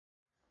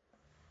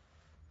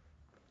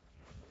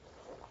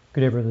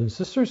Good day, brothers and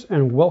sisters,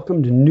 and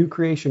welcome to New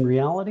Creation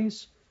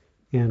Realities.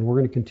 And we're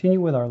going to continue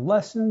with our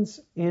lessons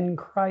in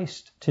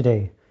Christ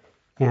today.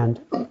 And,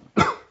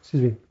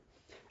 excuse me,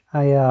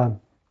 I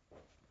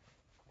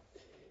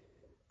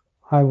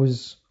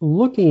was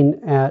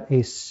looking at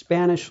a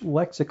Spanish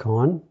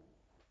lexicon,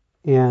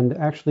 and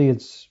actually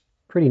it's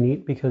pretty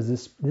neat because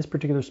this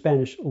particular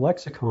Spanish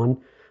lexicon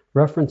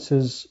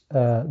references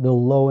the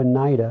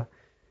Louw-Nida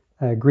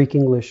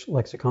Greek-English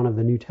lexicon of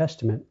the New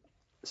Testament.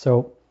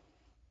 So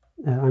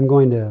I'm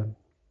going to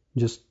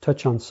just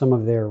touch on some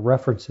of their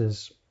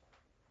references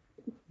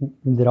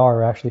that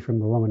are actually from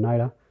the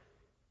Louw-Nida.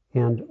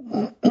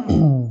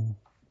 And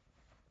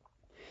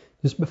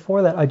just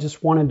before that, I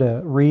just wanted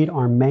to read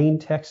our main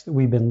text that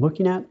we've been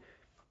looking at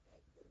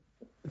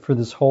for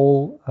this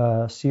whole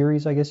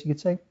series, I guess you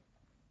could say.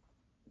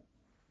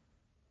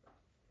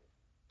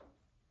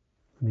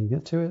 Let me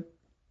get to it.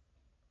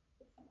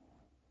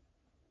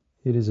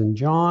 It is in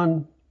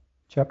John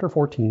chapter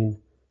 14.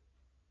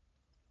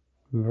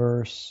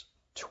 Verse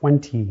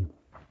 20.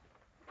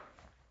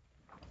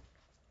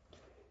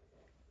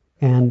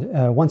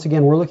 And once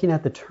again, we're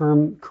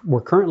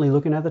currently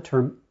looking at the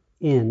term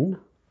in,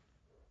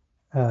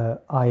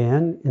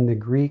 in the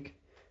Greek,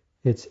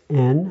 it's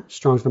N,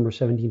 Strong's number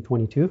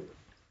 1722.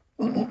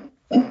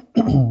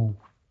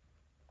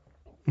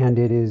 And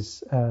it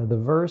is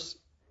the verse,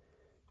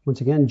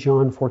 once again,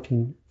 John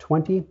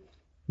 14:20.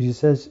 Jesus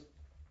says,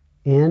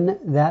 "In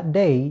that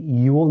day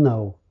you will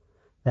know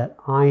that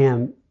I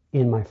am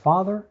in my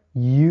Father,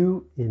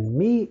 you in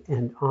me,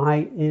 and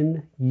I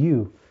in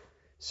you."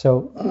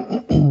 So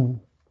the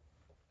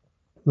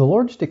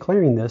Lord's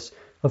declaring this,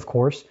 of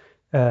course,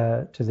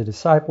 to the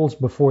disciples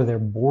before they're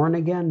born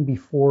again,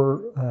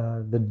 before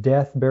the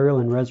death, burial,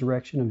 and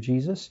resurrection of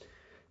Jesus.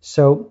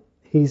 So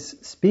he's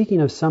speaking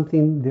of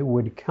something that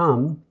would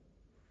come,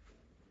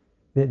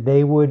 that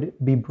they would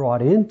be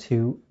brought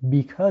into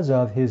because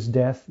of his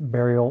death,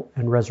 burial,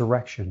 and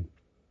resurrection.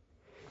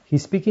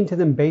 He's speaking to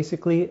them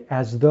basically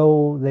as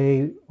though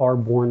they are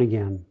born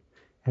again,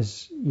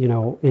 as you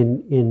know,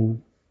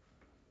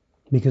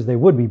 because they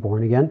would be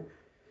born again.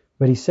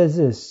 But he says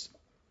this: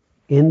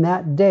 "In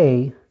that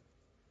day,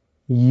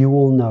 you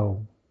will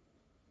know."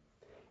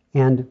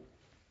 And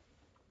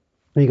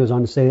he goes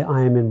on to say,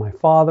 "I am in my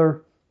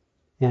Father."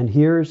 And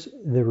here's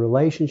the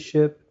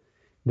relationship,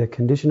 the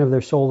condition of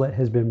their soul that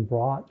has been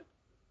brought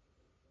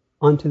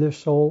unto their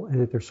soul, and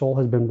that their soul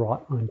has been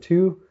brought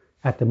unto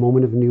at the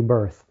moment of new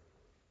birth.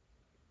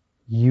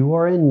 You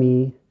are in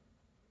me,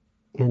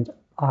 and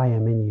I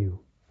am in you.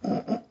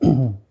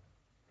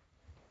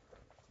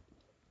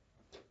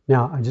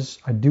 Now,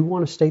 I do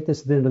want to state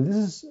this.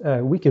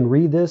 We can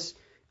read this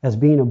as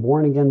being a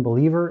born again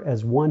believer,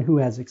 as one who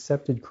has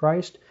accepted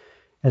Christ,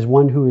 as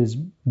one who is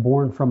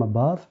born from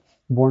above,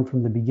 born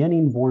from the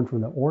beginning, born from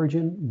the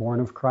origin,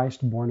 born of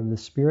Christ, born of the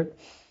Spirit.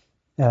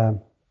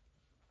 In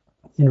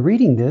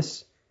reading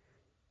this,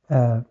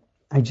 I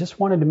just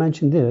wanted to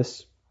mention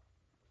this,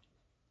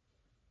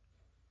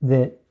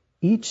 that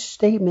each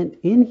statement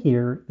in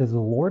here that the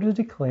Lord is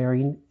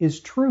declaring is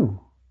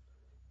true.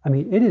 I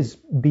mean, it is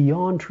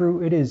beyond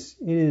true. It is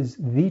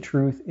the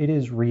truth. It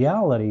is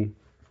reality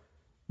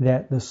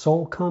that the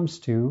soul comes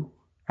to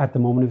at the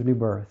moment of new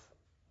birth.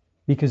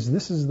 Because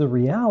this is the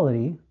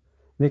reality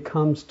that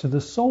comes to the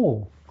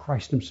soul,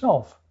 Christ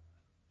himself,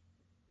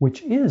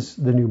 which is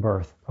the new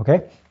birth.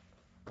 Okay?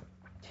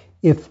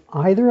 If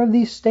either of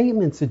these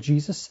statements that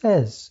Jesus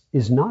says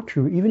is not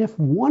true, even if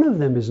one of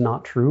them is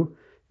not true,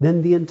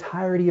 then the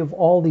entirety of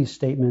all these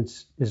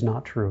statements is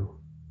not true.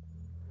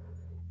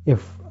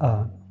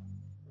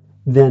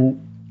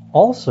 Then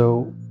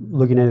also,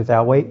 looking at it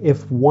that way,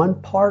 if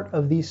one part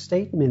of these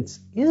statements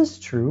is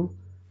true,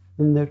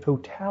 then the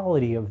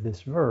totality of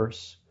this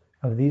verse,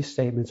 of these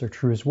statements, are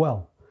true as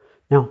well.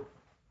 Now,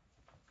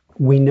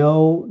 we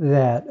know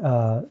that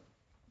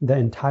the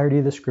entirety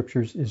of the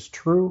scriptures is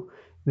true.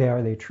 They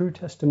are the true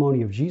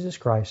testimony of Jesus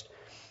Christ.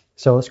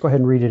 So let's go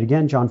ahead and read it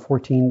again. John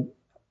 14,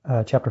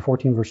 chapter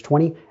 14, verse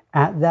 20.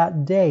 "At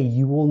that day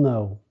you will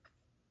know,"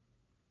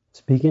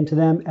 speaking to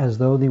them as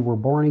though they were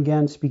born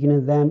again, speaking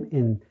to them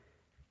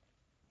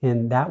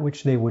in that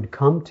which they would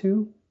come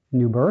to,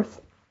 new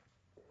birth,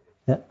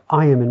 "that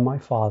I am in my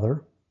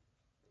Father,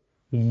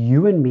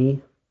 you in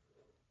me,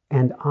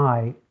 and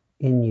I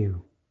in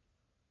you."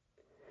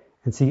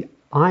 And see,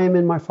 I am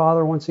in my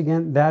Father, once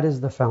again, that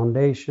is the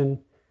foundation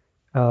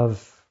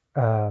of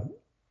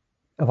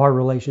our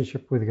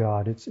relationship with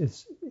God.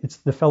 It's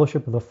the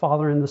fellowship of the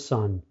Father and the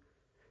Son.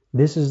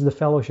 This is the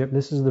fellowship,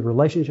 this is the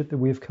relationship that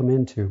we've come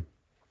into.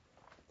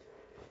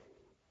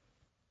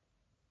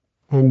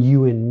 "And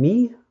you in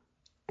me,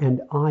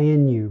 and I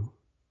in you."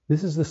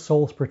 This is the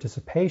soul's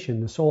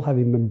participation, the soul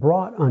having been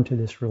brought unto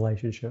this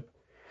relationship.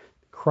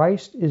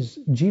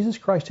 Jesus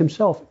Christ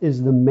himself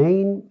is the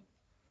main,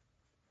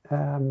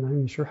 I'm not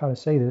even sure how to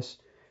say this,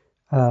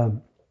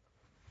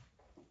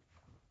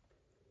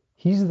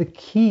 he's the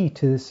key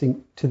to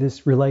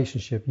this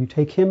relationship. You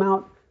take him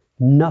out,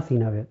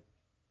 nothing of it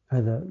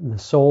The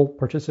soul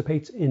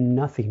participates in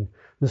nothing.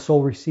 The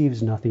soul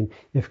receives nothing.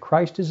 If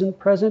Christ isn't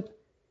present,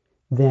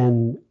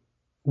 then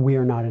we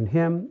are not in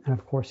him, and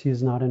of course he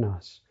is not in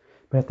us.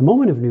 But at the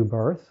moment of new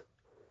birth,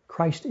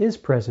 Christ is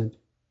present,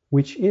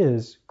 which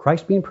is,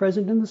 Christ being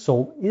present in the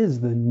soul is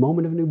the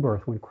moment of new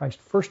birth, when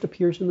Christ first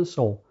appears in the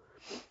soul.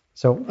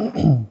 So,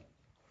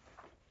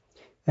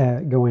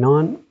 going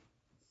on,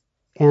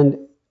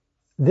 and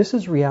this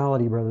is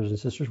reality, brothers and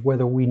sisters,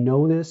 whether we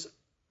know this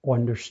or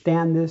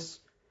understand this,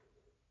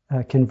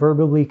 can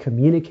verbally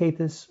communicate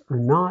this or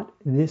not,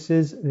 this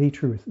is the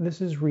truth. This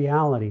is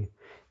reality.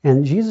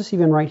 And Jesus,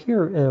 even right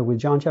here with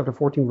John chapter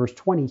 14, verse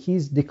 20,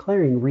 he's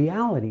declaring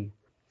reality.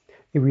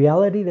 A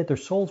reality that their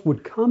souls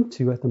would come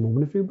to at the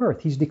moment of new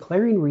birth. He's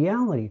declaring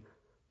reality.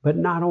 But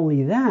not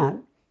only that,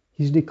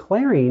 he's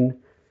declaring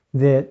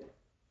that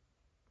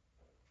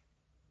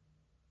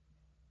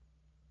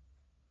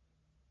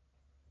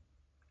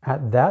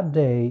at that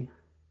day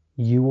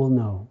you will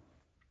know.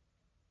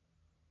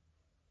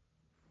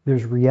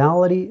 There's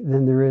reality,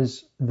 then there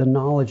is the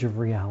knowledge of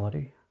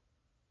reality.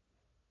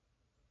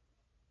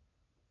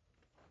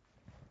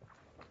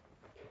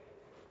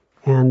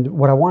 And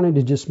what I wanted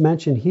to just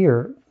mention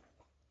here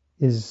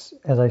is,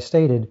 as I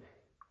stated,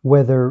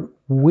 whether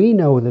we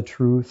know the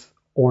truth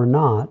or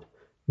not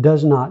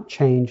does not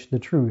change the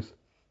truth.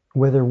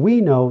 Whether we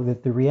know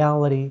that the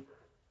reality,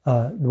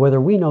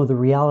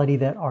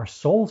 that our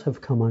souls have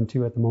come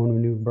unto at the moment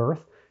of new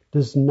birth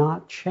does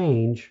not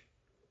change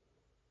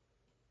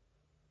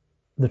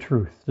the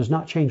truth, does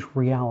not change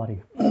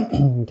reality.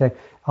 Okay,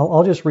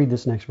 I'll just read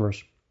this next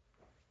verse.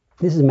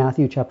 This is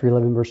Matthew chapter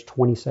 11, verse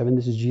 27.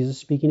 This is Jesus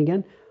speaking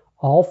again.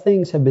 All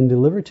things have been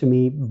delivered to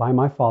me by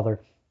my Father,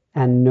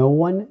 and no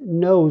one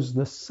knows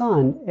the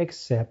Son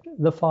except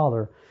the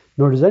Father.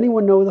 Nor does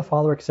anyone know the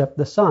Father except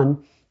the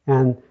Son,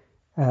 and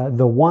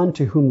the one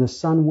to whom the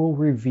Son will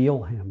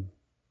reveal him.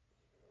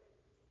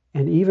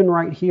 And even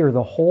right here,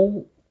 the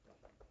whole,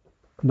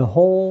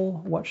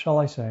 what shall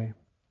I say?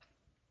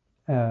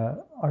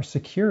 Our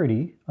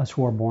security, us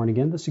who are born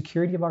again, the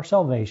security of our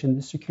salvation,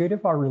 the security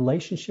of our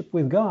relationship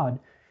with God,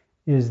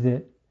 is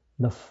that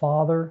the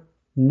Father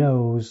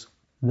knows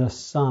the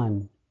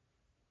Son,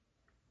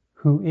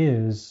 who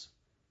is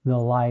the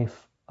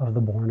life of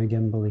the born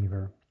again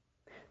believer.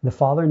 The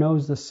Father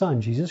knows the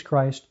Son, Jesus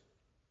Christ,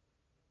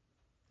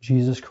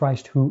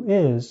 who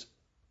is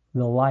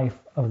the life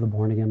of the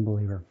born again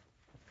believer.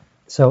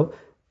 So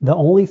the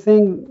only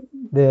thing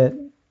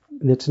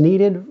that's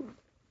needed,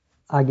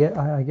 I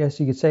guess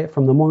you could say it,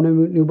 from the moment of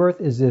new birth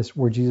is this,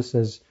 where Jesus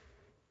says,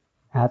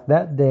 at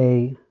that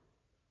day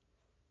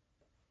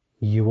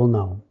you will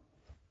know.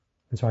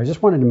 And so I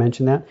just wanted to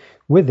mention that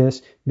with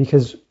this,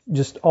 because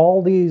just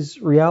all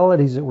these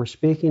realities that we're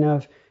speaking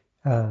of,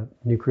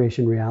 new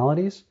creation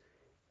realities,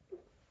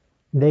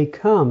 they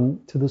come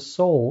to the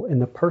soul in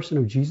the person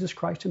of Jesus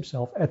Christ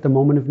himself at the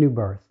moment of new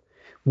birth.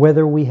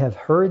 Whether we have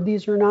heard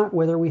these or not,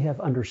 whether we have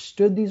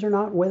understood these or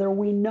not, whether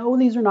we know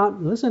these or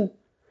not, listen,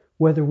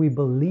 whether we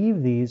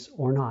believe these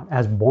or not,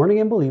 as born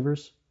again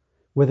believers,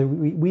 whether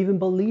we even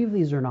believe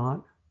these or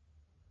not,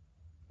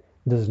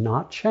 does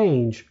not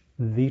change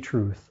the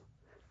truth,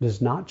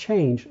 does not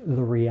change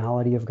the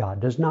reality of God,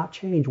 does not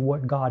change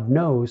what God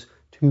knows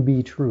to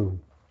be true.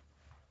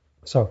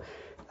 So,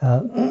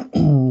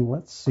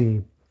 let's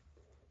see.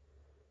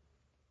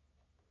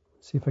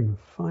 See if I can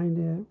find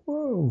it.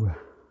 Whoa.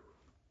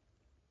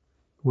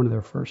 One of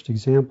their first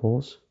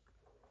examples.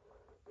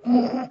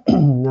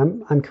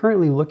 I'm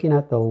currently looking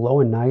at the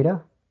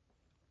Louw-Nida,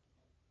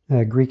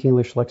 Greek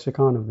English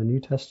lexicon of the New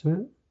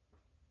Testament.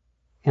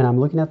 And I'm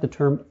looking at the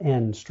term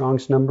end,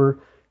 Strong's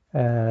number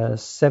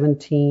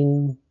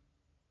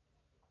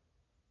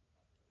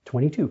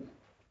 1722. All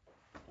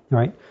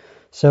right.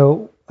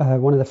 So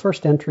one of the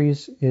first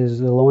entries is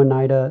the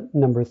Louw-Nida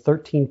number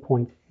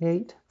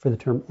 13.8 for the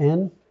term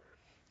end.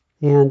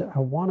 And I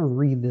want to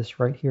read this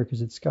right here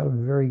because it's got a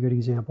very good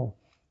example.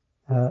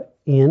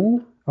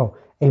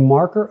 A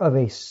marker of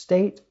a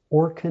state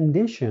or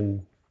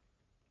condition.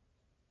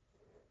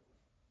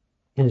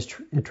 And it's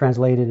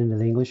translated into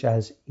the English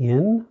as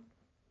in,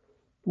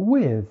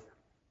 with.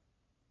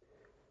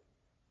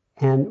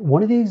 And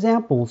one of the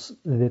examples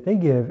that they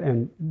give,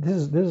 and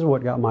this is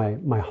what got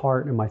my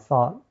heart and my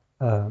thought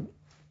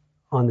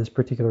on this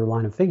particular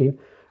line of thinking,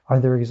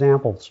 are their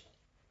examples.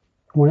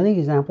 One of the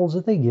examples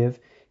that they give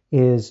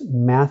is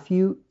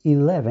Matthew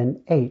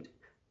 11:8,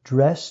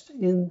 dressed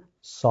in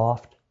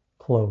soft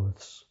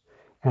clothes.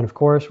 And of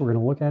course, we're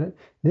going to look at it.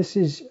 This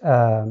is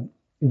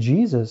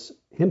Jesus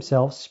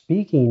himself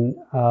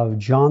speaking of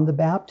John the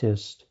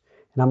Baptist.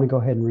 And I'm going to go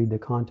ahead and read the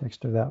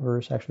context of that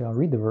verse. Actually, I'll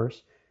read the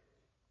verse.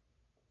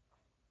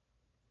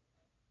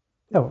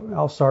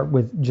 I'll start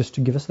with, just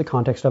to give us the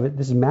context of it.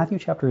 This is Matthew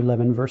chapter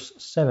 11, verse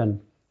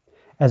 7.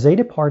 As they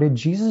departed,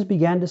 Jesus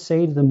began to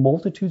say to the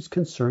multitudes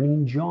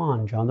concerning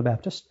John the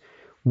Baptist,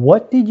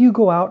 "What did you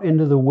go out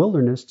into the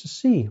wilderness to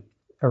see?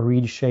 A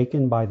reed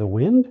shaken by the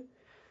wind?"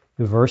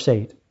 Verse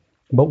 8.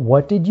 But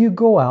what did you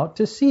go out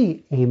to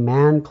see? A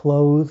man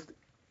clothed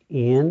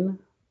in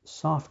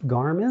soft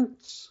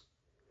garments?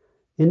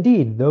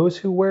 Indeed, those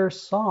who wear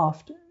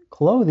soft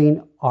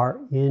clothing are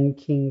in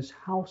kings'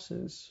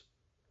 houses.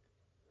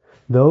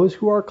 Those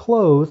who are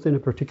clothed in a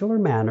particular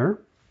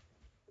manner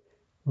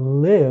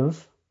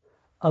live,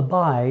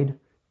 abide,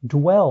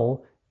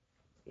 dwell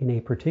in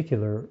a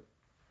particular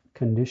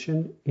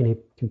condition, in a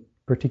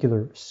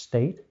particular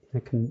state,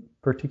 in a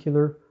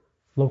particular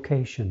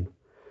location.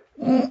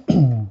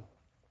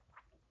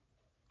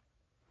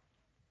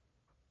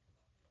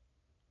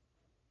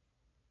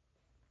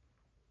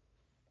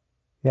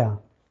 Yeah,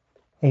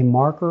 a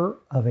marker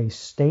of a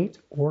state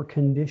or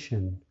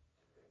condition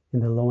in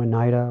the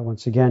Louan-Nida,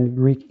 once again,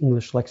 Greek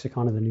English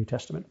lexicon of the New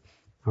Testament.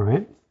 All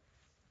right.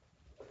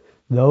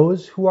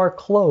 Those who are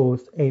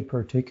clothed a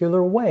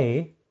particular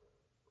way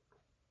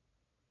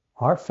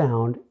are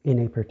found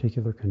in a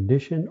particular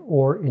condition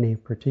or in a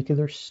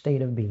particular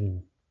state of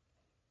being.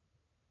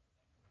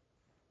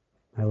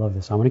 I love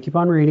this. I'm going to keep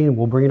on reading and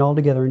we'll bring it all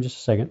together in just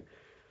a second.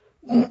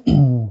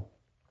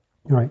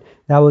 All right.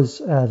 That was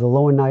the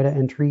Louan-Nida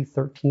entry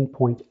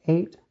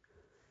 13.8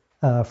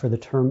 for the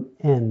term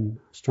N,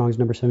 Strong's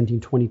number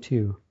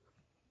 1722.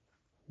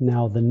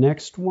 Now the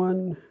next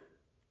one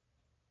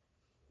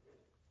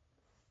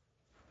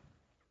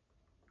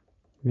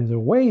is a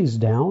ways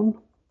down.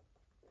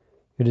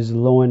 It is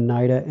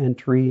Louan-Nida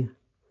entry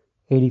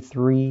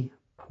 83.9.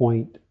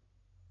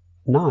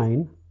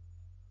 It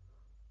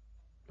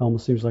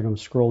almost seems like I'm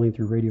scrolling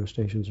through radio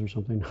stations or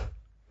something.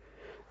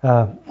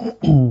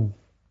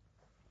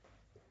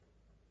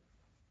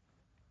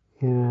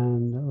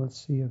 And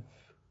let's see if...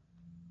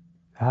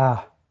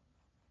 I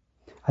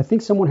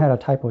think someone had a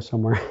typo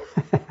somewhere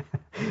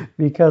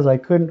because I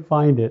couldn't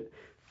find it.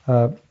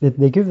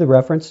 They give the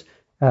reference,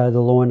 the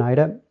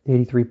Louan-Nida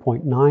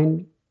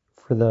 83.9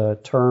 for the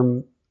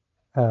term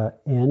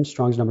N,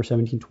 Strong's number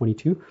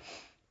 1722.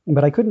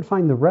 But I couldn't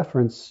find the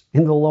reference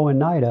in the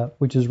Louan-Nida,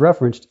 which is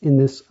referenced in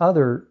this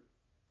other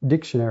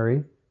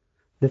dictionary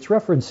that's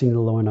referencing the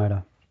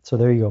Louan-Nida. So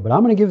there you go. But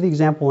I'm going to give the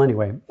example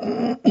anyway.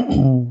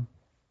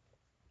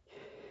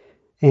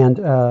 And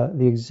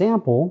the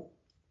example,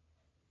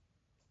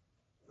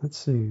 let's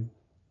see.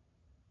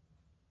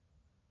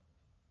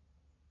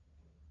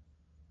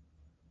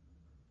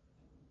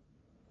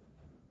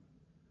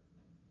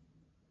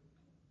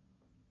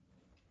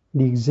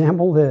 The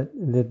example that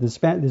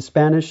the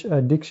Spanish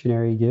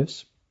dictionary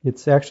gives,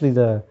 it's actually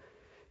the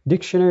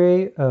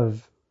Dictionary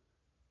of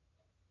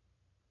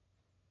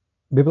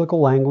Biblical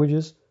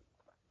Languages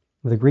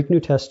of the Greek New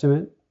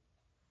Testament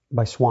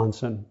by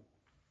Swanson.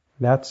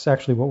 That's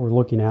actually what we're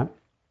looking at.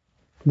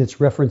 That's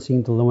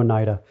referencing the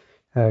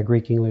Louan-Nida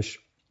Greek English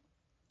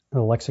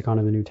lexicon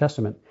of the New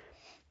Testament.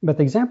 But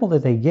the example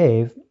that they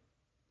gave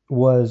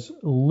was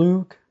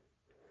Luke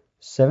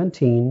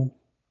 17,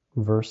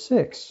 verse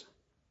 6.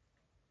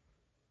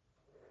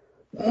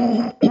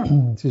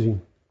 Excuse me.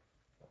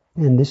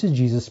 And this is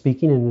Jesus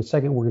speaking, and in a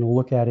second we're going to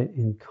look at it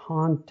in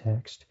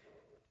context.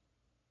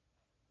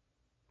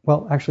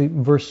 Well, actually,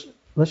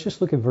 let's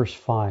just look at verse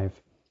 5.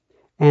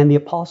 And the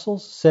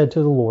apostles said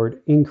to the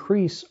Lord,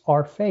 "Increase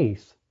our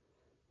faith."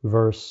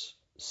 Verse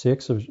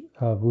 6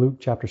 of Luke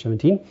chapter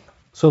 17.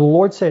 So the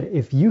Lord said,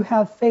 "If you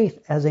have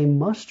faith as a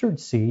mustard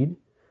seed,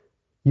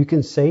 you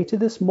can say to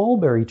this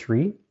mulberry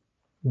tree,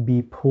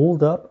 be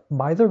pulled up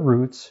by the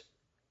roots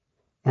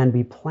and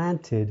be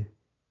planted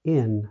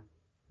in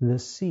the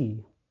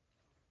sea,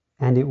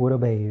 and it would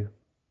obey you."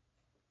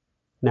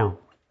 Now,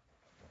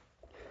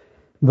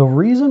 the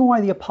reason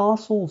why the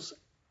apostles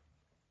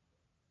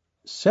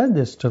said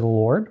this to the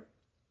Lord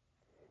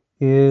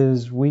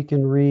is we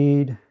can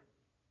read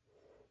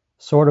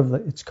sort of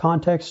its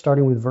context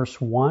starting with verse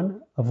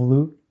 1 of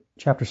Luke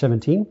chapter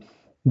 17.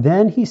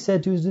 Then he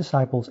said to his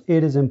disciples,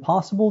 "It is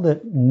impossible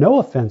that no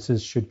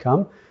offenses should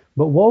come,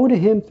 but woe to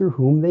him through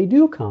whom they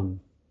do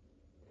come."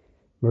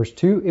 Verse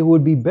 2, "It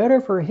would be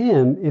better for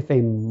him if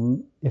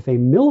a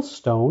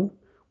millstone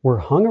were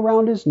hung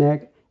around his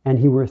neck and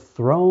he were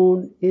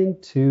thrown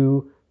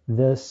into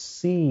the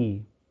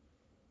sea,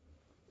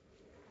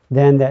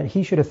 than that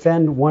he should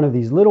offend one of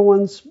these little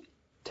ones.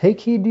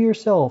 Take heed to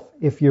yourself.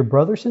 If your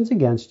brother sins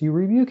against you,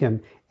 rebuke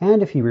him.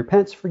 And if he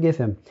repents, forgive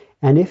him.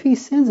 And if he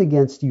sins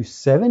against you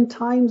 7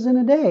 times in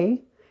a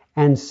day,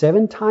 and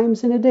 7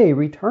 times in a day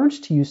returns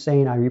to you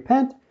saying, I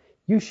repent,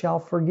 you shall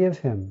forgive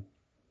him."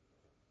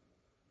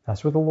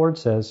 That's what the Lord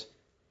says.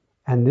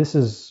 And this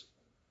is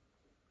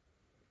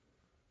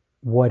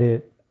what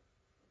it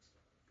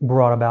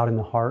brought about in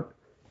the heart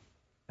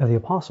of the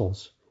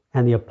apostles.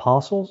 And the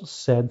apostles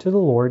said to the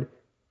Lord,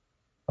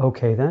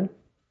 "Okay then,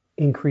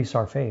 increase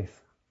our faith."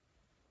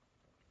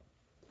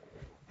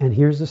 And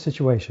here's the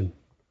situation.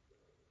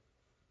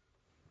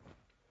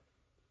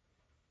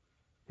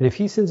 "And if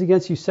he sins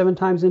against you 7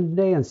 times in a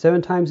day, and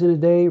 7 times in a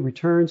day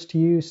returns to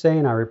you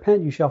saying, I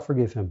repent, you shall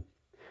forgive him."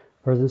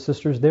 Brothers and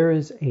sisters, there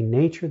is a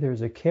nature, there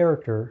is a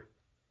character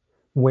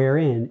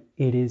wherein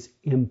it is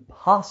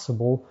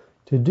impossible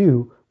to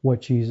do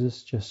what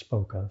Jesus just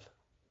spoke of.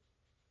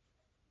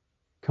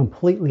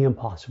 Completely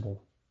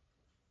impossible.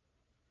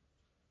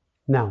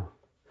 Now,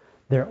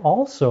 there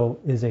also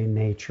is a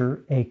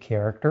nature, a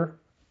character,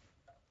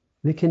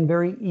 They can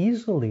very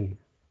easily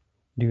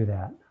do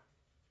that.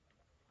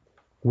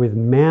 With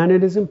man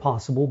it is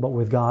impossible, but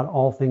with God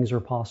all things are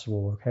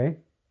possible, okay?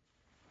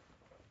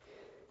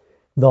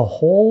 The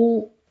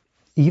whole,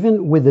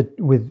 even with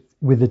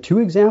the two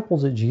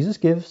examples that Jesus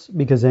gives,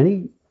 because then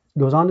he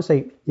goes on to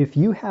say, if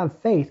you have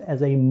faith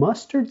as a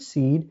mustard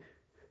seed,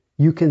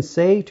 you can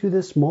say to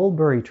this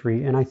mulberry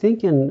tree, and I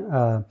think in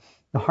the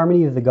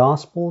Harmony of the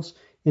Gospels,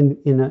 in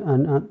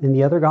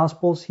the other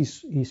Gospels,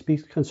 he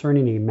speaks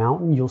concerning a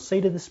mountain. You'll say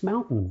to this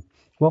mountain.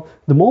 Well,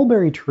 the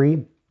mulberry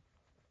tree,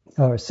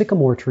 or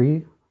sycamore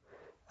tree,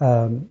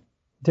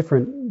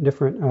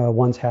 different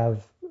ones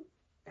have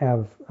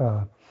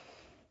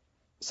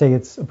say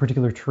it's a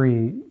particular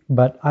tree,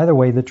 but either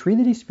way, the tree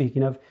that he's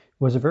speaking of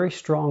was a very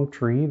strong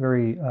tree.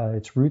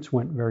 Its roots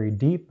went very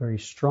deep, very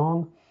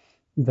strong.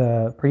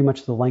 Pretty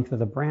much the length of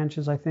the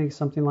branches, I think,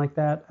 something like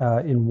that.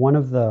 In one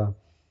of the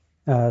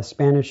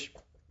Spanish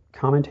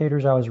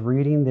commentators I was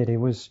reading, that it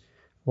was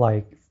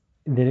like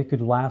that it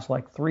could last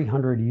like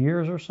 300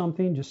 years or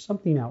something, just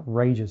something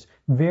outrageous,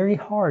 very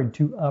hard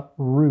to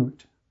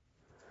uproot.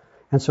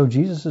 And so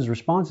Jesus'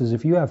 response is,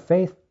 if you have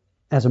faith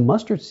as a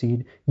mustard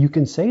seed, you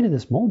can say to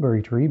this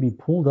mulberry tree, be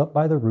pulled up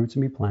by the roots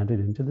and be planted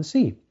into the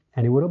sea,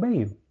 and it would obey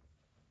you.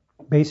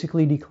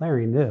 Basically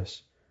declaring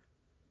this: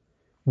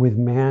 with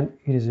man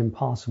it is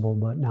impossible,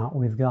 but not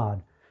with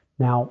God.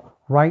 Now,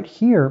 right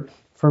here,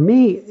 for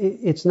me,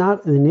 it's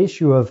not an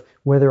issue of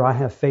whether I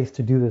have faith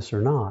to do this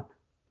or not,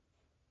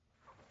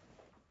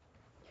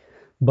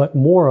 but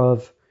more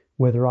of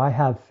whether I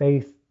have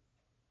faith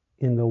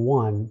in the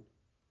one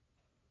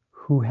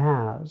who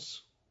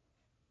has.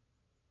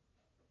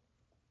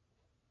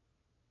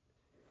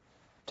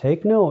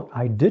 Take note,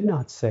 I did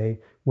not say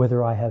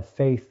whether I have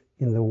faith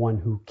in the one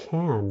who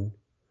can,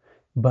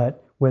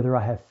 but whether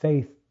I have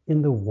faith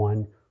in the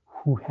one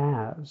who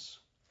has.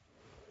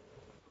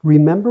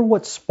 Remember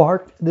what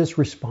sparked this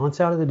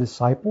response out of the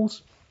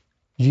disciples?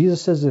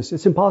 Jesus says this: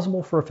 it's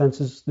impossible for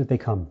offenses that they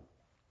come.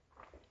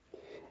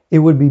 It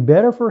would be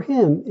better for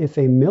him if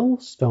a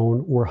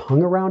millstone were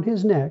hung around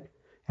his neck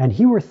and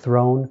he were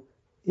thrown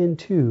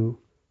into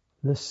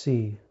the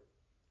sea.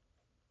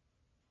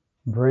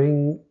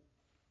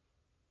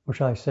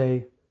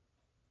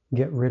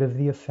 Get rid of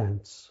the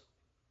offense.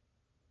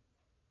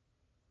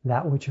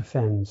 That which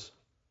offends.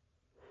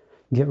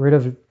 Get rid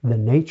of the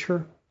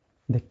nature,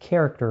 the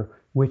character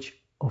which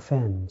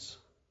offends.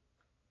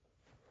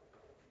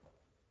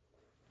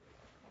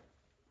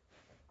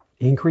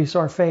 Increase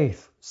our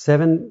faith.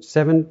 7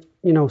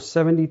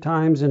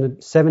 times in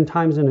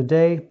a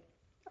day.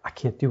 I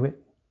can't do it.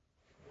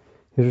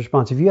 His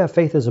response: if you have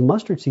faith as a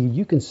mustard seed,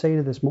 you can say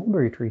to this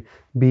mulberry tree,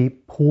 be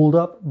pulled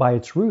up by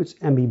its roots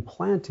and be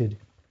planted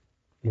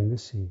in the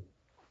sea.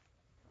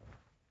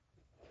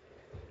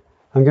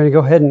 I'm going to go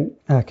ahead and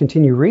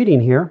continue reading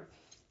here,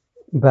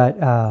 but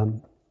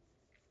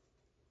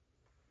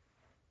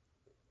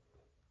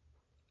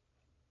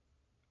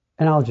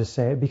and I'll just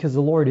say it because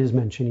the Lord is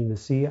mentioning the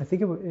sea.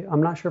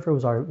 I'm not sure if it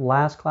was our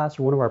last class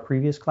or one of our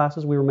previous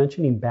classes. We were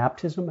mentioning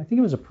baptism. I think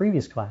it was a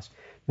previous class,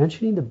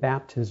 mentioning the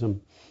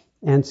baptism.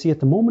 And see, at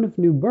the moment of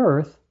new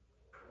birth,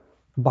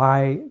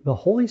 by the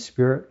Holy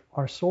Spirit,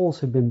 our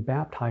souls have been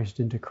baptized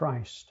into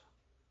Christ.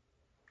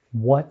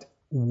 What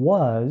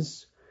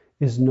was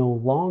is no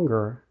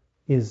longer,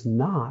 is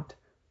not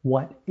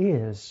what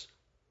is.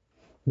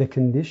 The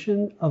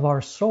condition of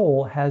our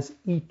soul has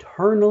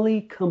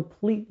eternally,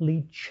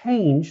 completely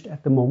changed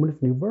at the moment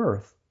of new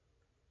birth.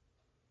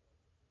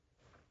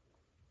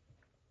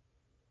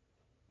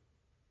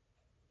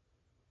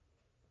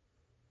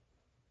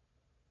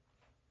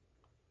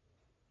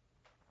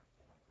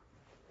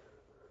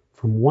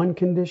 From one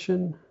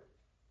condition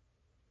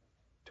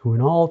to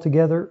an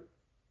altogether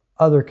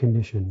other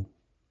condition.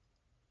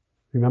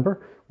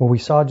 Remember what we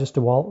saw just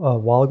a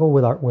while ago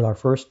with our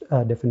first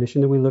definition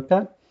that we looked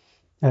at?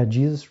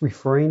 Jesus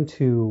referring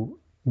to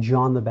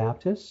John the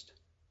Baptist.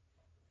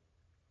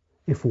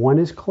 If one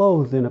is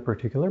clothed in a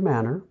particular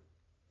manner,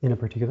 in a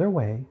particular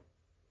way,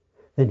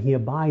 then he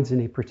abides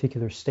in a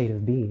particular state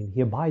of being.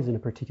 He abides in a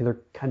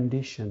particular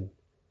condition.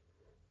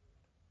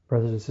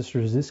 Brothers and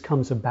sisters, this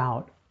comes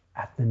about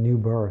at the new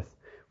birth,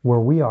 where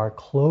we are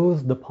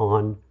clothed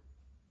upon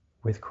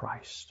with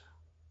Christ.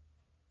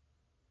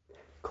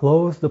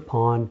 Clothed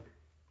upon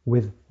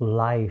with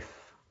life.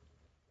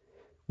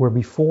 Where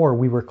before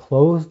we were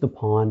clothed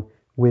upon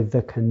with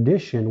the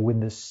condition, with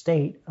the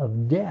state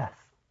of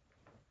death.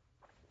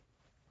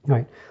 All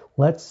right,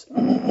 let's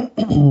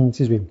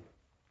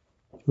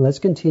let's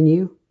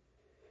continue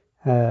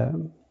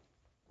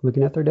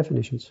looking at their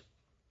definitions.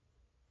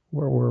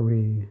 Where were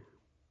we?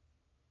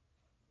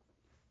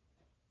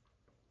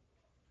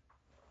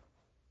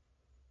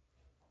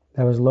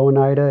 That was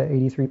Louw-Nida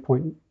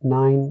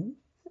 83.9,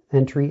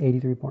 entry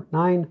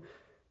 83.9,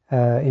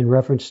 in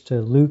reference to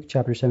Luke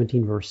chapter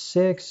 17, verse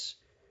 6.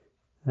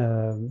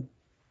 The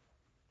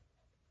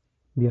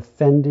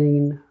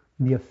offending,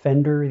 the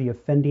offender, the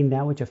offending,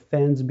 that which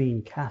offends,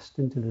 being cast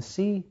into the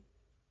sea.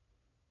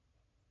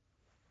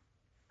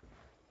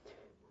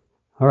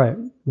 All right,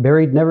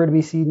 buried, never to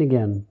be seen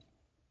again.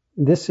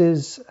 This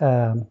is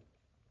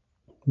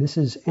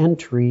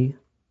entry.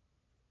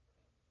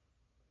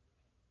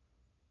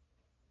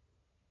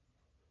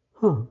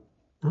 I don't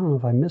know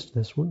if I missed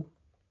this one.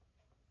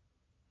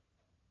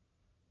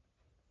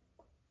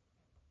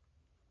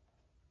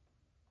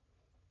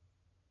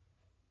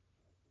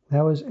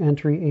 That was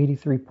entry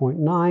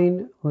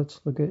 83.9. Let's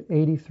look at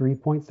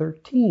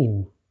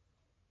 83.13.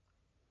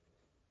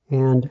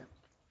 And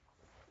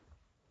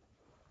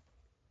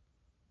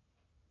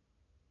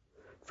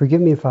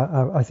forgive me if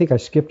I think I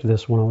skipped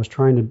this one. I was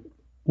trying to...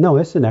 No,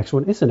 it's the next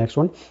one. It's the next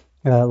one.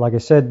 Like I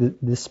said,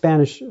 the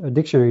Spanish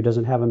dictionary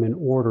doesn't have them in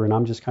order, and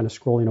I'm just kind of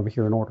scrolling over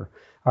here in order.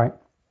 All right.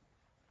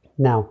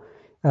 Now,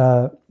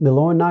 the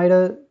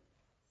Louw-Nida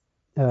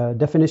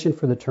definition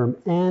for the term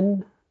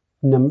entry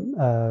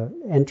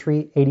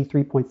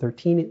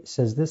 83.13, it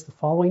says this, the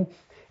following: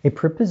 a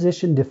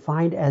preposition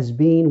defined as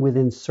being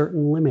within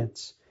certain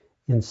limits,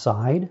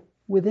 inside,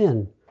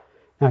 within.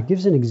 Now, it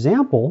gives an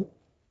example.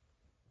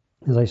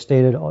 As I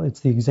stated,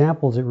 it's the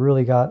examples that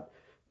really got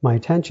my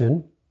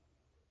attention.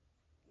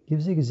 It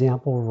gives the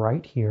example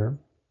right here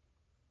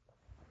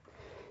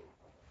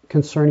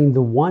concerning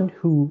the one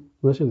who,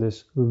 listen to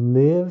this,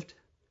 lived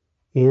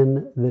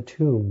in the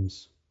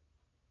tombs.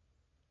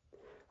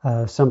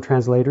 Some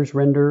translators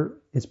render,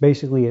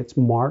 it's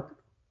Mark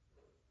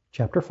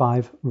chapter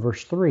 5,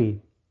 verse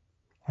 3,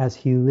 as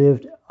he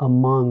lived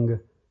among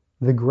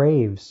the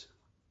graves.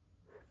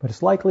 But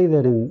it's likely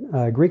that in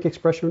the Greek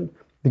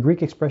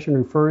expression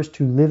refers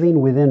to living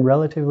within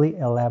relatively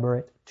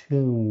elaborate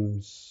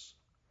tombs.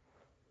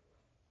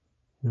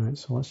 All right,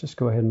 so let's just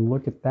go ahead and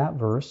look at that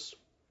verse.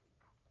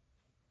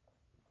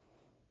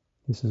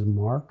 This is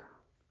Mark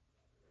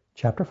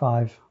chapter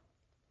 5,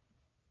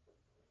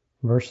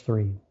 verse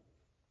 3.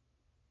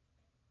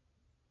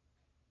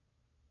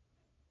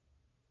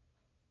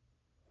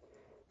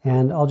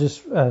 And I'll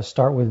just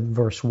start with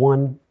verse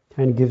 1,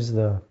 kind of gives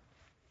the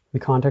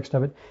context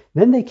of it.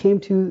 Then they came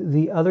to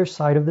the other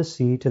side of the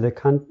sea, to the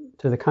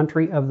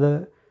country of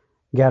the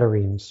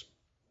Gadarenes.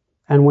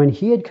 And when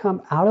he had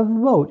come out of the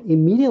boat,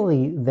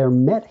 immediately there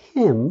met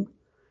him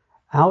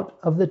out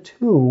of the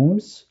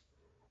tombs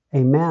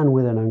a man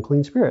with an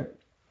unclean spirit,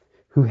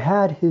 who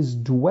had his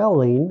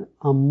dwelling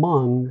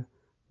among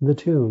the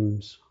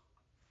tombs.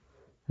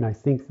 And I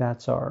think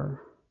that's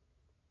our...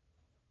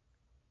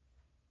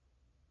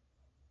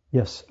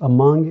 Yes,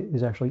 among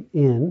is actually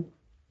in.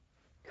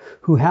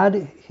 Who had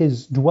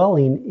his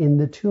dwelling in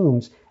the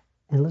tombs.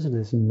 And listen to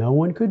this, no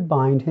one could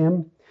bind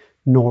him,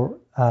 nor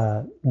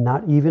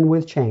not even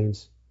with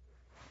chains,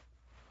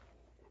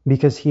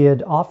 because he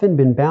had often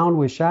been bound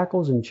with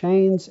shackles and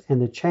chains,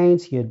 and the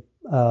chains he had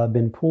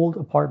been pulled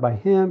apart by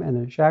him,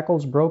 and the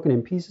shackles broken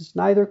in pieces.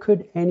 Neither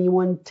could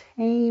anyone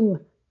tame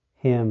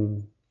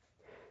him.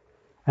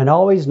 And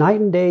always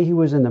night and day he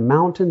was in the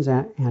mountains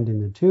and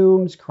in the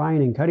tombs,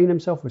 crying and cutting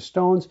himself with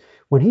stones.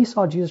 When he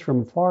saw Jesus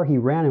from afar, he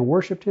ran and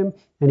worshipped him,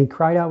 and he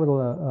cried out with a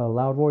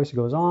loud voice. It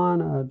goes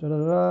on.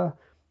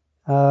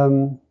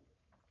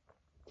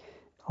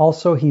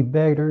 Also he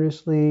begged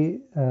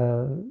earnestly.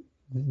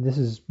 This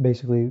is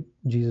basically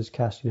Jesus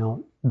casting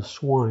out the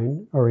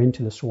swine, or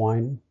into the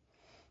swine.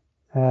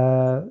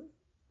 And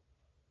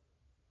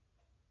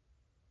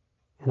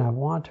I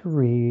want to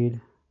read...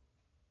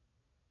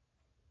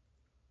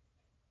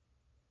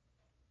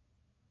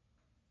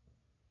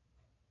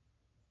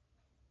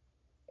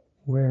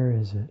 Where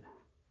is it?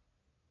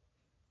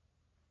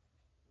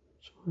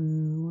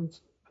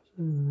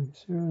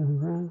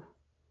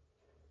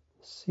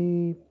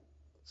 See,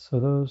 so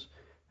those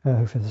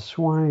who fed the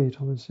swine, he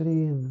told the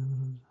city,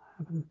 and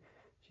happened.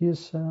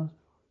 Jesus said,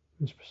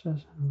 "His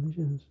process and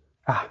allegiance."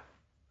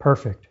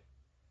 Perfect.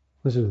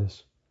 Listen to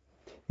this.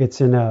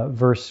 It's in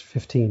verse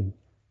 15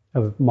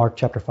 of Mark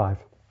chapter 5.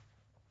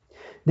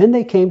 Then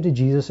they came to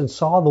Jesus and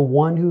saw the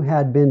one who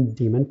had been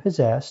demon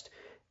possessed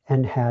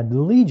and had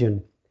the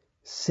legion,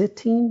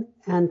 sitting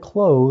and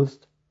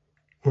clothed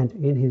and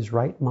in his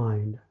right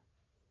mind,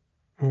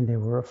 and they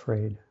were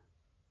afraid.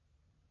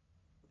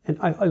 And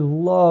I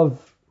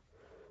love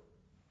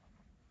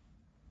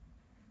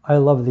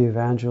the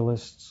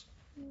evangelists,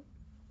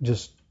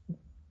 just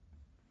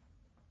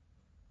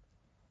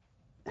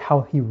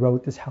how he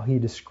wrote this, how he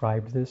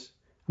described this.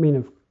 I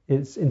mean,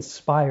 it's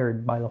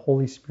inspired by the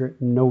Holy Spirit,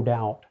 no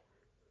doubt.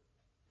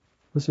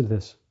 Listen to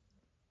this.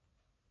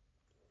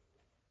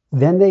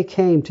 Then they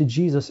came to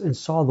Jesus and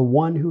saw the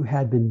one who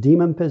had been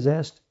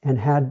demon-possessed and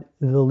had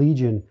the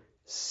legion,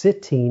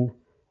 sitting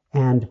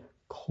and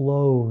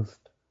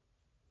clothed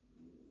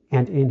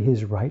and in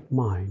his right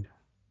mind,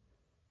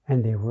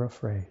 and they were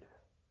afraid.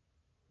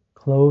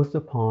 Clothed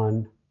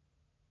upon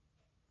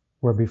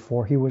where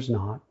before he was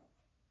not,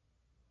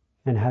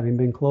 and having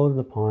been clothed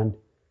upon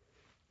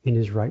in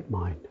his right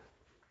mind.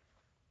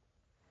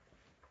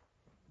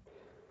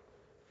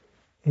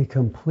 A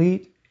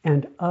complete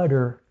and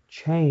utter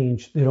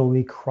change that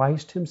only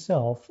Christ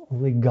himself,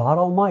 only God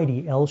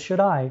Almighty, El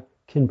Shaddai,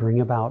 can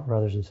bring about,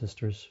 brothers and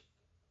sisters.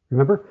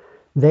 Remember,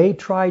 they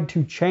tried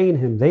to chain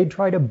him. They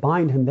tried to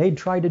bind him. They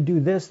tried to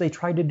do this. They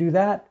tried to do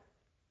that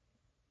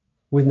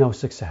with no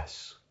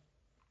success.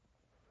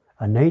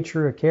 a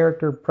nature, a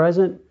character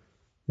present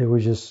that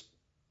was just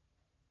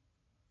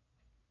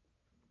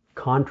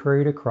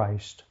contrary to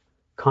Christ,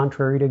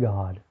 contrary to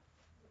God.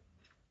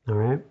 All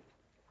right?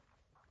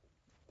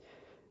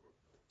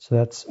 So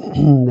that's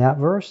that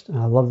verse.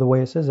 I love the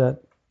way it says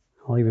that.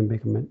 I'll even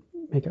make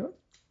a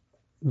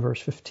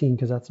verse 15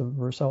 because that's a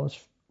verse I was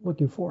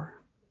looking for.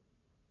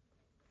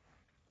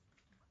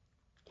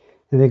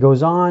 And it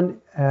goes on.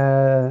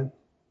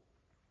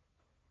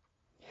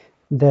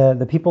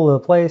 The people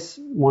of the place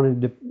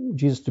wanted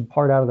Jesus to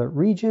depart out of that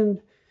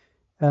region.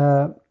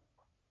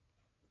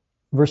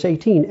 Verse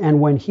 18, and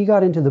when he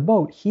got into the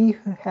boat, he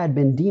who had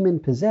been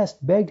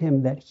demon-possessed begged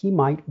him that he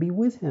might be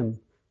with him.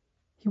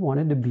 He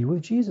wanted to be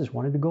with Jesus,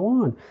 wanted to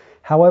go on.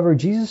 However,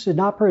 Jesus did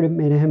not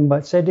permit him,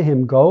 but said to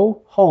him,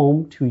 go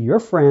home to your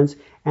friends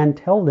and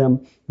tell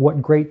them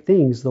what great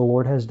things the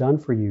Lord has done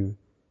for you,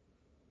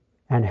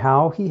 and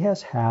how he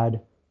has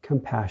had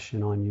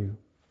compassion on you.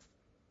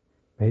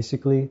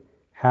 Basically,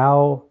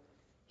 how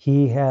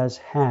he has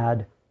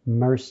had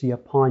mercy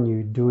upon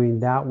you, doing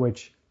that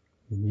which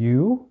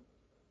you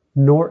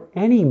nor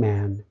any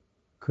man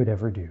could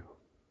ever do.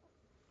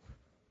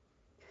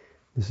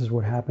 This is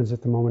what happens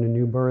at the moment of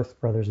new birth,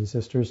 brothers and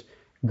sisters.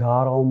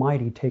 God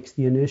Almighty takes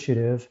the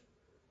initiative,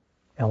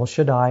 El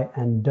Shaddai,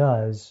 and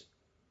does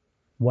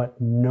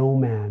what no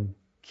man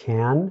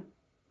can,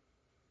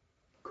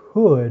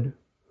 could,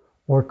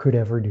 or could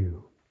ever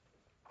do.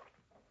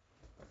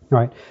 All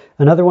right,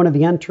 another one of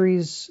the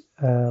entries,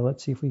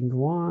 let's see if we can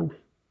go on.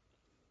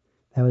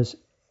 That was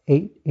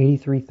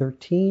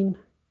 83:13.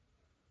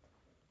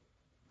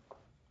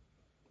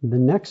 The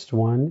next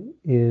one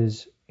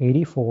is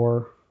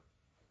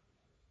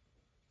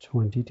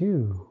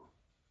 84:22.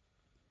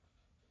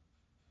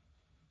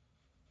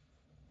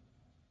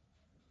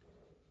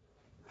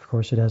 Of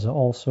course, it has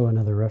also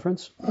another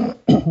reference.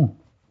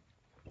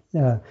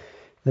 The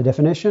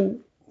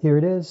definition, here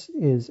it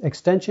is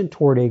extension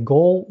toward a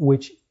goal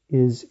which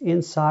is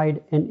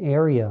inside an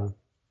area.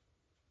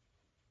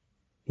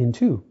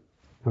 Into.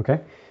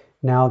 Okay?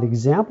 Now, the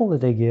example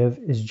that they give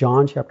is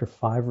John chapter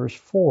 5, verse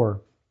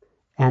 4.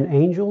 An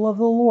angel of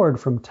the Lord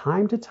from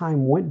time to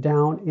time went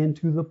down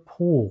into the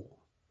pool.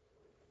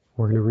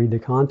 We're going to read the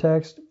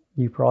context.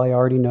 You probably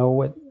already know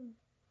what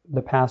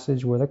the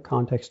passage where the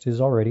context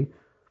is already.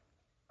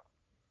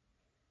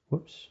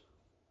 Whoops.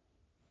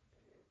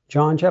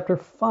 John chapter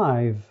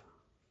 5,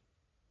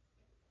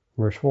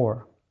 verse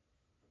 4.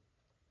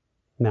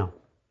 Now,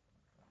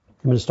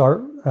 I'm going to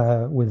start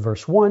with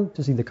verse 1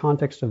 to see the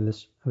context of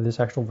this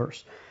actual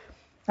verse.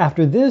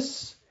 After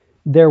this,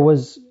 there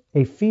was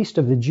a feast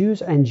of the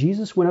Jews, and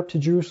Jesus went up to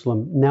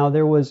Jerusalem. Now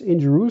there was in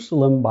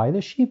Jerusalem by the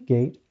sheep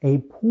gate a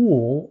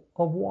pool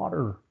of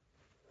water,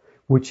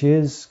 which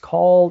is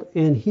called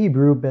in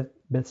Hebrew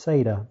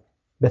Bethesda,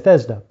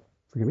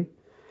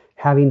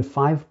 having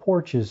 5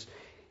 porches.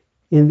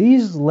 In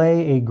these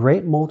lay a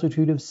great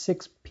multitude of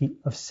sick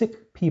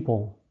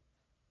people,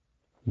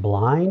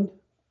 blind,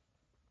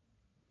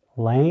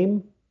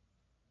 lame,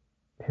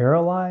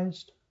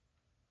 paralyzed.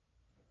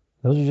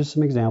 Those are just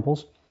some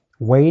examples.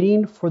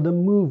 Waiting for the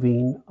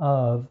moving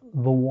of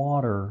the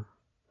water.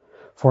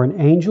 For an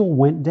angel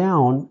went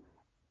down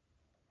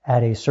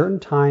at a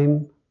certain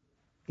time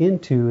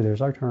into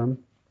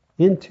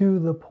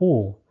the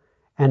pool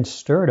and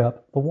stirred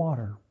up the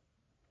water.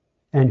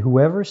 And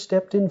whoever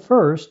stepped in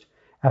first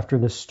after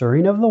the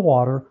stirring of the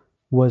water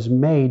was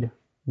made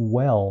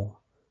well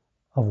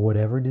of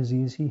whatever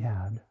disease he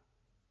had.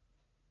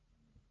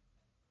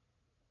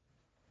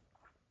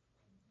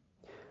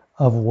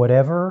 Of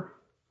whatever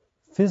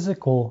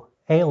physical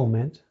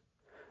ailment,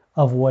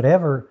 of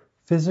whatever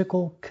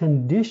physical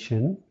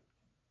condition,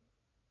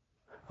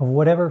 of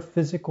whatever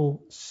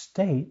physical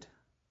state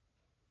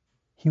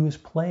he was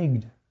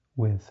plagued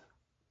with.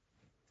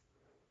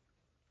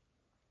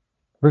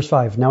 Verse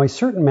 5, now a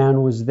certain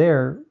man was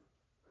there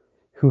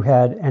who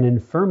had an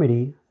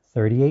infirmity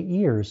 38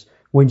 years.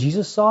 When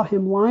Jesus saw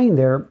him lying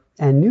there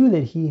and knew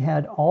that he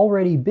had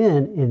already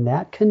been in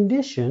that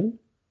condition,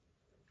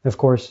 of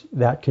course,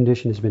 that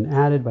condition has been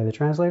added by the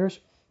translators,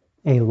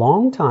 a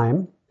long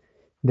time,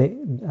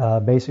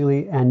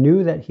 and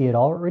knew that he had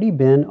already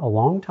been a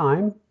long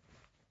time,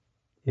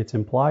 it's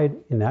implied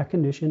in that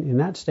condition, in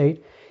that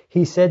state,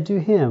 he said to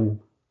him,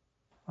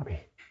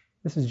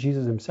 this is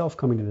Jesus himself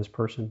coming to this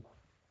person,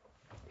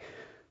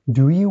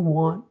 do you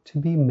want to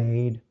be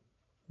made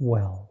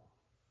well?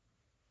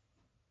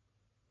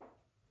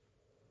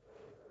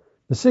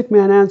 The sick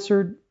man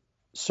answered,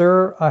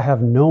 sir, I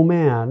have no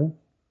man.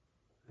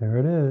 There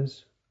it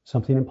is.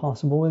 Something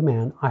impossible with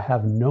man. I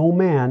have no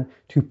man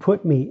to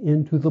put me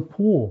into the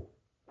pool.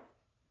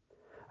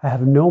 I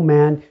have no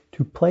man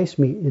to place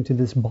me into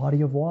this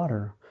body of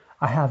water.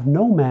 I have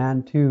no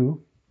man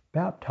to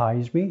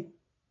baptize me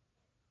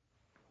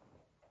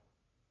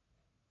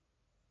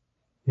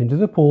into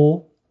the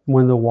pool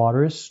when the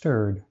water is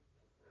stirred.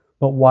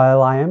 But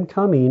while I am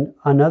coming,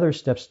 another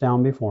steps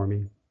down before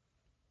me.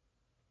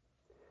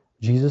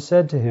 Jesus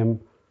said to him,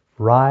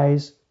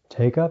 rise,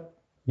 take up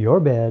your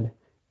bed,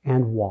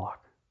 and walk.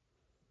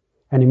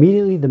 And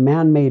immediately the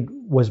man made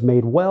was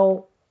made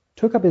well,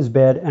 took up his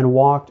bed and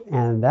walked,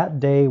 and that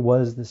day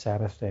was the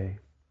Sabbath day.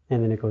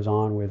 And then it goes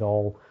on with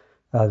all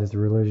that the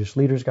religious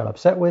leaders got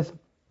upset with,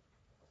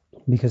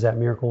 because that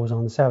miracle was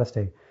on the Sabbath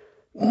day.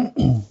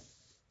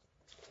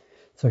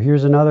 So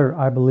here's another,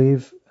 I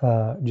believe,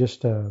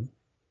 just a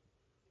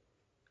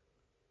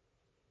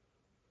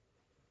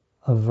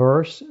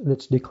verse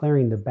that's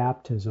declaring the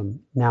baptism.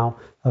 Now,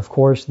 of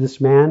course,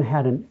 this man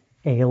had an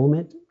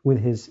ailment with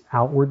his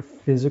outward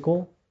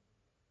physical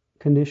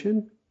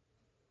condition,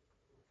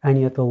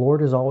 and yet the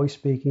Lord is always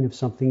speaking of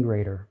something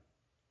greater.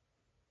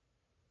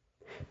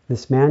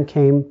 This man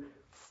came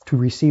to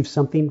receive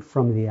something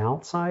from the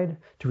outside,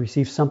 to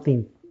receive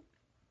something,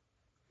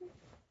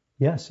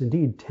 yes,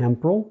 indeed,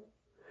 temporal,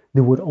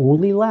 that would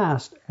only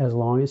last as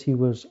long as he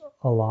was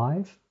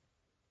alive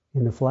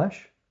in the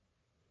flesh.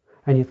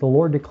 And yet the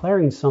Lord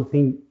declaring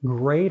something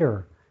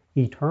greater,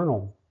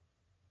 eternal,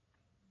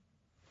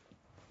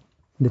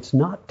 that's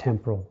not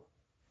temporal.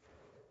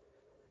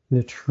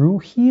 The true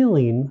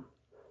healing,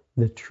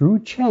 the true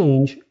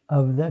change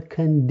of the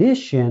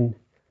condition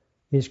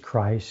is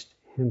Christ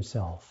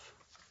himself.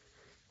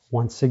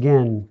 Once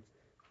again,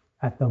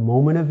 at the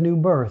moment of new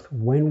birth,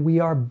 when we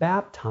are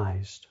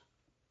baptized,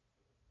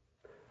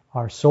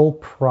 our soul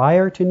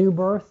prior to new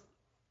birth,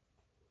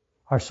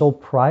 our soul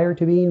prior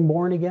to being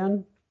born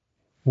again,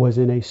 was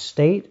in a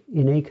state,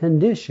 in a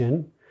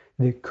condition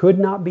that could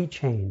not be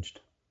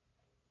changed.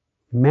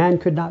 Man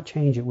could not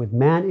change it. With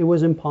man, it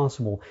was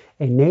impossible.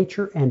 A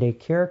nature and a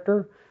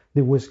character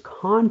that was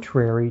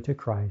contrary to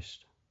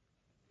Christ,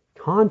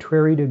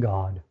 contrary to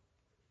God.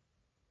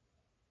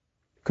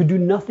 Could do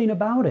nothing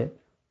about it,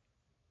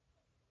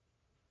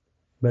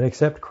 but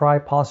except cry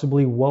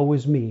possibly, woe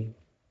is me.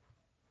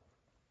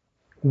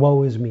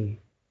 Woe is me.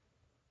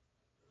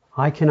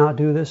 I cannot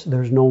do this.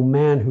 There's no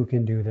man who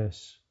can do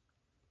this.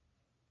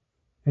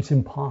 It's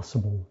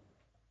impossible.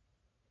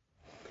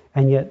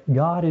 And yet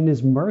God in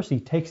his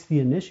mercy takes the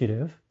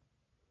initiative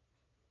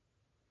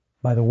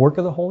by the work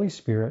of the Holy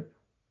Spirit,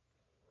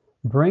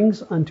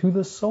 brings unto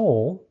the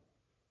soul,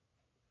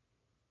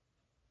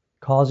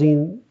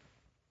 causing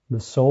the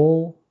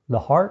soul, the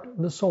heart of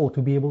the soul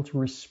to be able to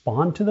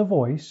respond to the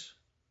voice,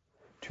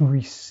 to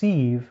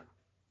receive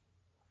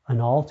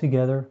an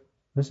altogether,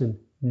 listen,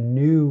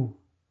 new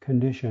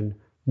condition,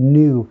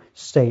 new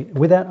state.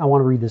 With that, I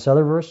want to read this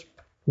other verse.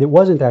 It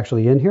wasn't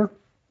actually in here,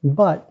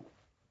 but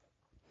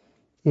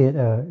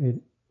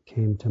it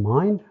came to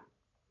mind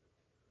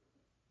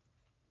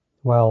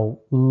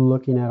while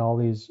looking at all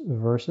these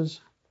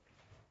verses.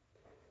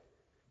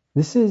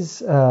 This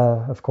is,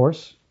 of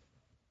course,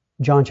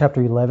 John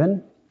chapter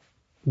 11,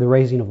 the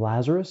raising of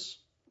Lazarus.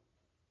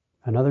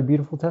 Another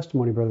beautiful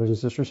testimony, brothers and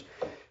sisters.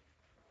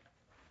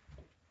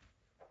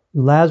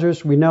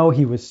 Lazarus, we know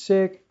he was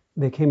sick.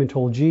 They came and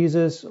told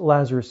Jesus,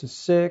 Lazarus is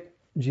sick.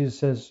 Jesus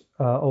says,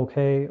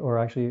 okay, or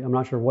actually, I'm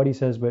not sure what he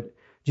says, but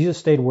Jesus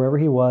stayed wherever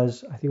he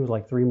was. I think it was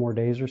like 3 more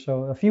days or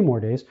so, a few more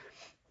days.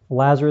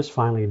 Lazarus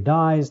finally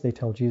dies. They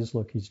tell Jesus,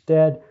 look, he's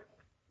dead.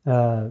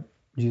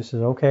 Jesus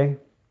says, okay,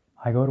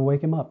 I go to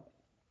wake him up.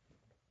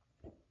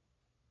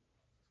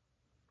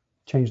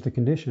 Change the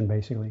condition,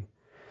 basically.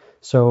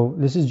 So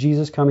this is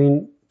Jesus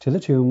coming to the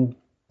tomb,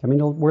 coming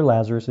to where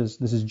Lazarus is.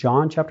 This is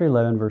John chapter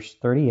 11, verse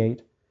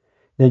 38.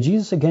 Then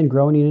Jesus, again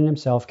groaning in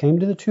himself, came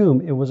to the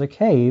tomb. It was a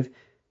cave,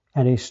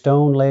 and a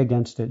stone lay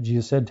against it.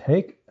 Jesus said,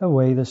 take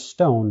away the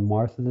stone.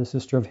 Martha, the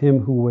sister of him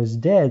who was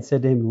dead,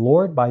 said to him,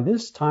 Lord, by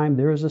this time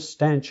there is a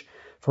stench,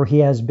 for he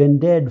has been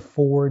dead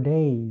 4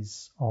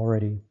 days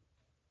already.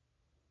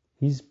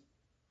 He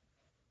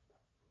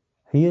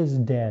is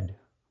dead.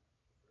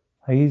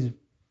 He's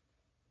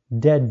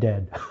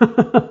dead.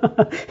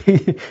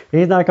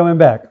 He's not coming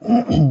back.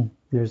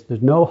 There's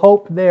no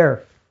hope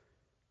there.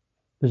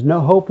 There's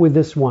no hope with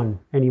this one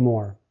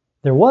anymore.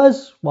 There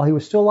was while he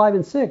was still alive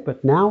and sick,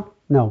 but now,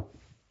 no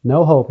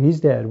hope. He's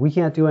dead. We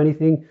can't do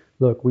anything.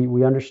 Look,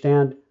 we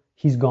understand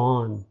he's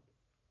gone.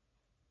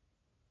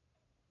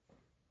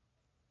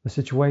 The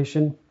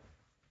situation,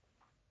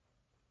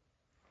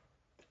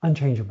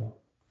 unchangeable.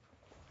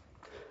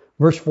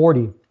 Verse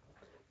 40,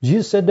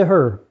 Jesus said to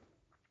her,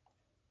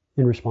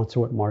 in response to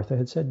what Martha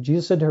had said,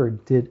 Jesus said to her,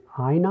 did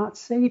I not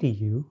say to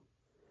you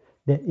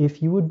that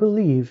if you would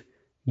believe,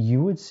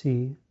 you would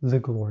see the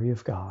glory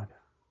of God?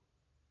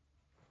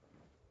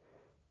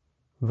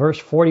 Verse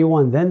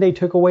 41, then they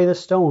took away the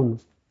stone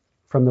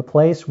from the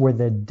place where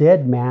the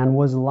dead man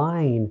was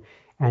lying.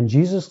 And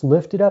Jesus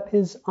lifted up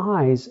his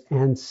eyes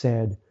and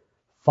said,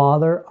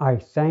 Father, I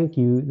thank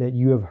you that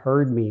you have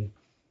heard me.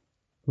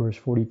 Verse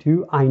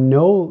 42, I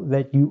know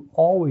that you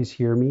always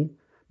hear me,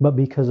 but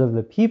because of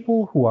the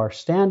people who are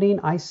standing,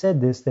 I said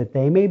this, that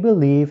they may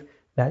believe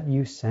that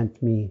you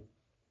sent me.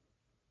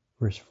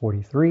 Verse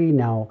 43,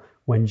 now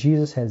when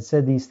Jesus had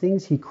said these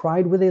things, he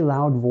cried with a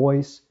loud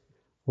voice,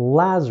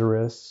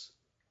 Lazarus,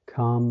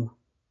 come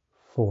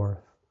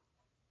forth.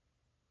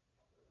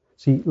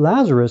 See,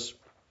 Lazarus,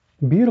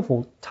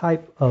 beautiful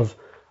type of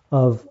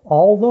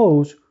all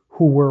those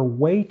who were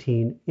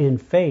waiting in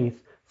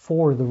faith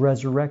for the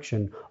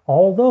resurrection.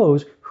 All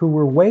those who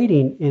were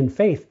waiting in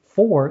faith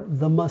for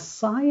the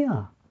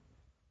Messiah.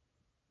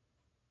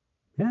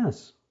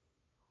 Yes.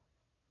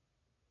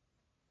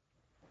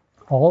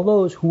 All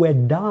those who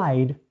had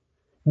died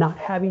not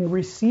having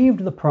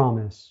received the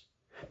promise,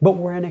 but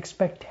were in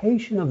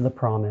expectation of the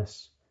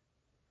promise.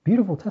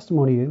 Beautiful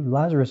testimony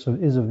Lazarus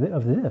is of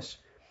this.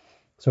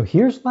 So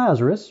here's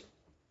Lazarus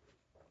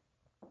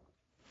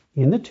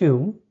in the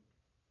tomb.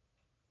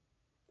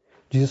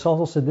 Jesus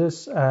also said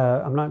this,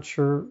 I'm not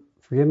sure,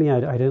 forgive me, I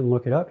didn't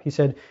look it up. He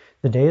said,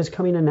 the day is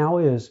coming and now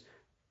is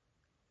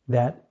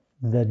that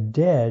the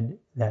dead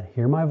that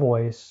hear my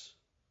voice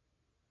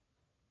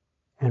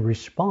and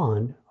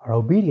respond, are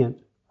obedient,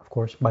 of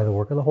course, by the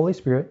work of the Holy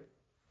Spirit,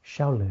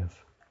 shall live.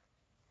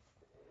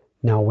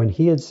 Now, when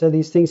he had said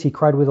these things, he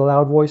cried with a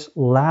loud voice,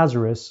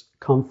 Lazarus,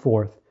 come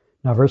forth.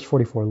 Now, verse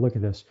 44, look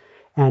at this.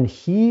 And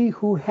he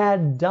who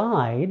had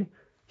died,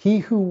 he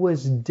who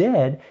was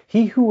dead,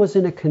 he who was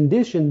in a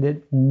condition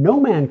that no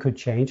man could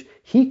change,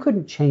 he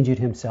couldn't change it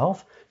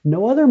himself.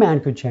 No other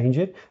man could change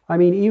it. I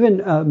mean,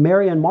 even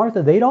Mary and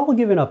Martha, they'd all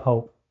given up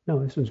hope.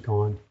 No, this one's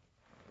gone.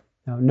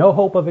 No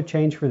hope of a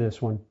change for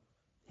this one.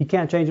 He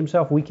can't change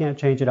himself. We can't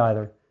change it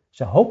either.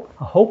 It's a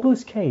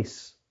hopeless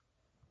case.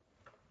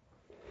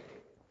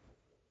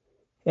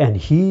 And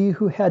he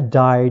who had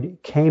died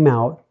came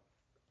out,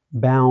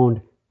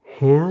 bound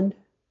hand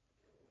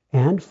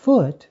and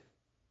foot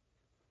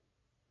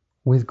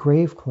with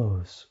grave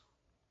clothes.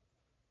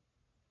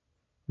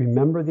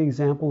 Remember the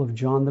example of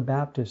John the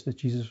Baptist that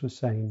Jesus was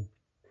saying.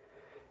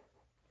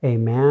 A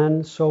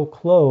man so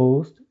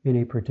clothed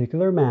in a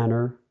particular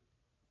manner,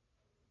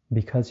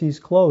 because he's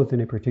clothed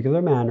in a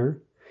particular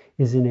manner,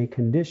 is in a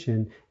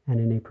condition and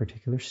in a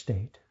particular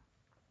state.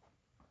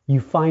 You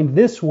find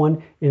this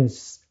one in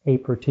a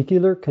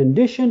particular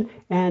condition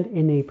and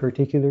in a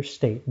particular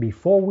state.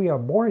 Before we are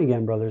born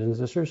again, brothers and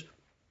sisters,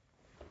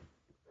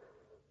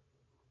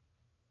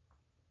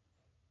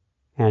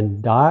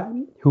 and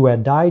who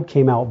had died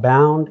came out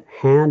bound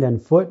hand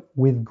and foot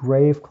with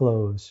grave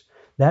clothes.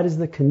 That is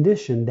the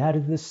condition, that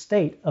is the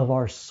state of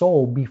our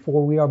soul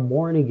before we are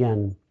born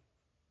again.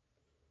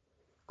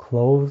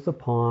 Clothed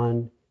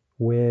upon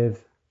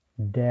with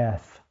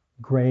death,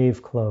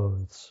 grave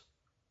clothes.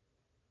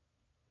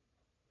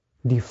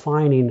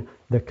 Defining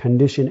the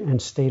condition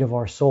and state of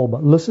our soul.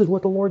 But listen to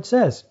what the Lord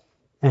says.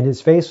 And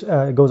his face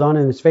goes on,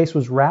 and his face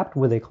was wrapped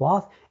with a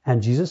cloth.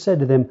 And Jesus said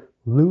to them,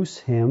 loose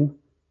him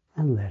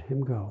and let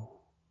him go.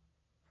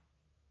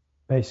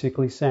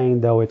 Basically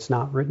saying, though it's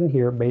not written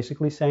here,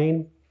 basically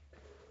saying,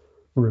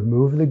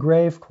 remove the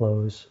grave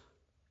clothes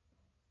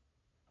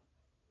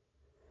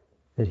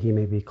that he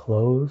may be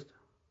clothed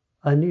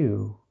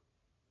anew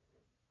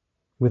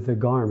with the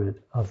garment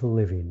of the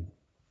living.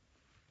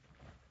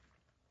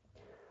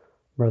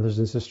 Brothers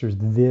and sisters,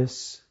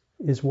 this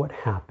is what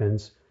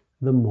happens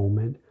the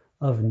moment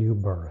of new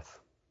birth.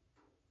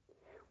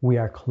 We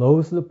are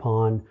clothed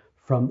upon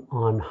from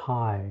on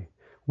high.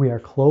 We are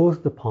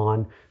clothed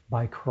upon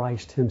by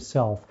Christ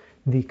himself.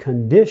 The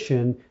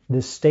condition,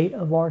 the state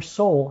of our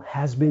soul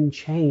has been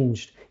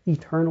changed,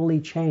 eternally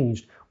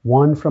changed.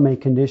 One from a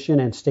condition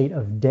and state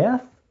of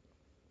death,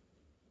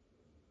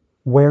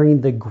 wearing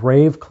the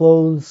grave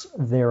clothes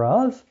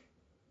thereof,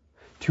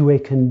 to a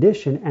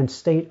condition and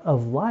state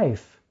of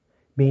life,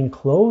 being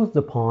clothed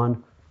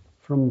upon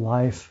from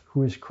life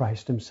who is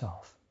Christ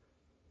himself.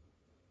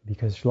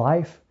 Because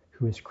life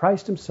who is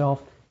Christ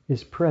himself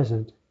is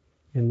present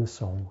in the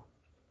soul.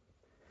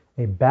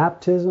 A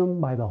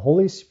baptism by the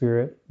Holy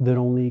Spirit that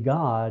only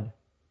God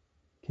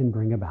can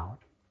bring about.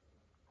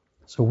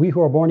 So we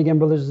who are born again,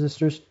 brothers and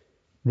sisters,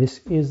 this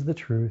is the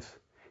truth.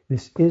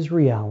 This is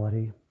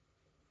reality.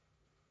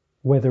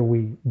 Whether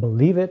we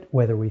believe it,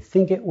 whether we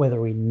think it, whether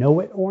we know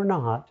it or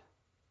not,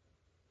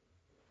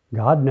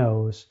 God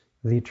knows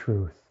the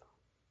truth.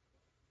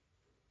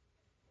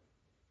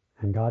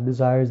 And God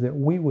desires that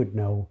we would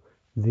know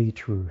the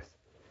truth.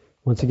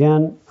 Once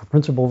again, a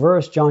principal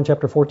verse, John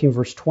chapter 14,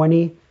 verse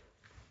 20.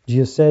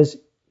 Jesus says,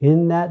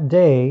 in that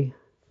day,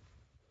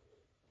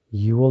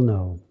 you will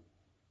know.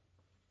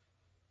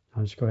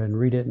 I'll just go ahead and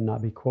read it and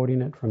not be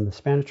quoting it from the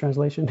Spanish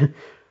translation.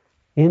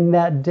 In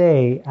that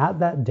day, at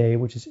that day,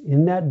 which is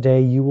in that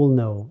day, you will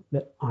know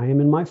that I am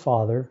in my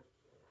Father,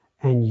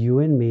 and you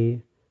in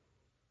me,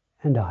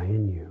 and I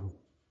in you.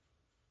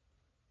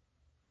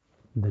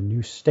 The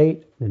new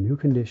state, the new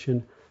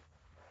condition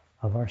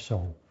of our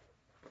soul.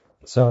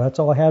 So that's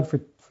all I had for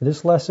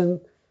this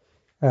lesson.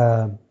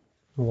 The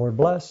Lord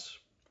bless.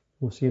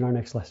 We'll see you in our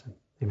next lesson.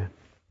 Amen.